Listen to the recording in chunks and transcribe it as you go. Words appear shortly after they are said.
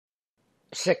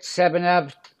6, 7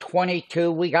 of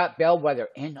 22. We got bellwether.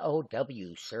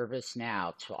 NOW, service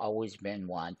now. It's always been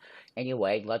one.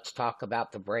 Anyway, let's talk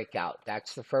about the breakout.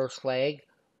 That's the first leg.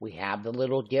 We have the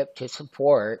little dip to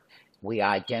support. We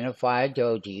identify a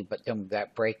doji, but then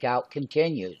that breakout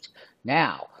continues.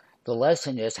 Now, the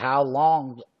lesson is how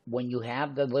long, when you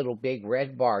have the little big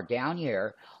red bar down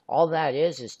here, all that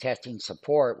is testing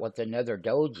support with another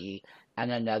doji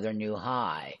and another new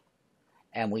high.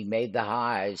 And we made the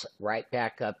highs right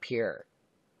back up here.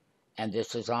 And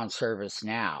this is on service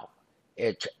now.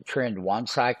 It's trend one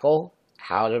cycle,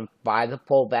 how to buy the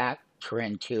pullback,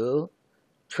 trend two,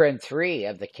 trend three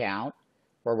of the count.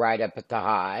 We're right up at the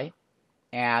high.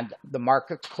 And the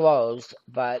market's closed,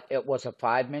 but it was a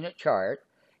 5-minute chart.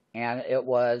 And it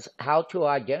was how to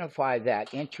identify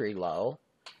that entry low.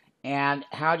 And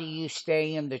how do you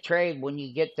stay in the trade when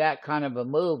you get that kind of a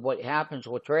move? What happens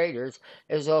with traders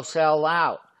is they'll sell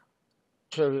out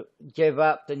to give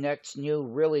up the next new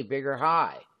really bigger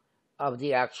high of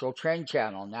the actual trend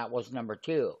channel. And that was number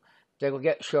two. They will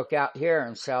get shook out here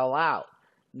and sell out.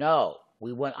 No,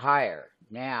 we went higher.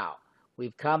 Now,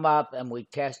 we've come up and we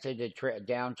tested a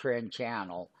downtrend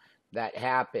channel that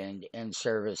happened in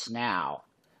service now.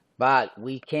 But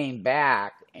we came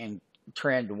back in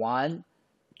trend one,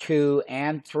 2,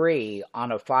 and 3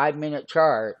 on a 5-minute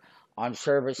chart on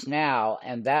service now,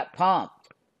 and that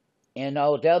pumped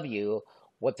NOW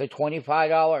with the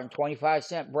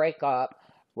 $25.25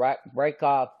 break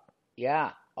off.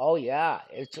 Yeah, oh yeah,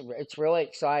 it's really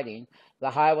exciting. The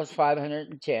high was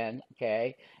 510,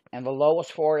 okay, and the low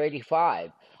was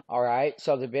 485. All right,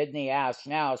 so the bid and the ask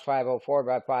now is 504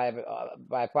 by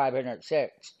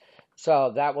 506.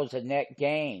 So that was a net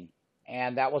gain.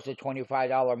 And that was a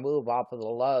 $25 move off of the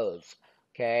lows,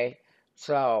 okay?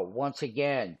 So, once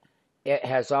again, it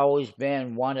has always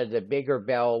been one of the bigger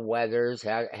bellwethers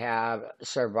that have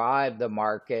survived the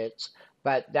markets,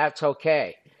 but that's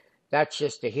okay. That's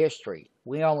just the history.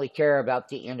 We only care about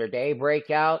the intraday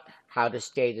breakout, how to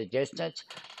stay the distance,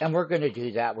 and we're going to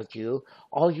do that with you.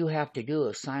 All you have to do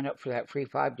is sign up for that free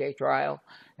 5-day trial.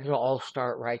 It'll all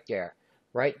start right there.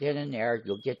 Right then and there,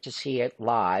 you'll get to see it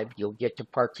live. You'll get to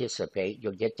participate.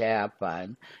 You'll get to have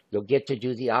fun. You'll get to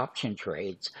do the option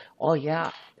trades. Oh,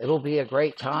 yeah, it'll be a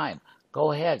great time.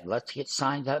 Go ahead. Let's get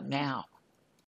signed up now.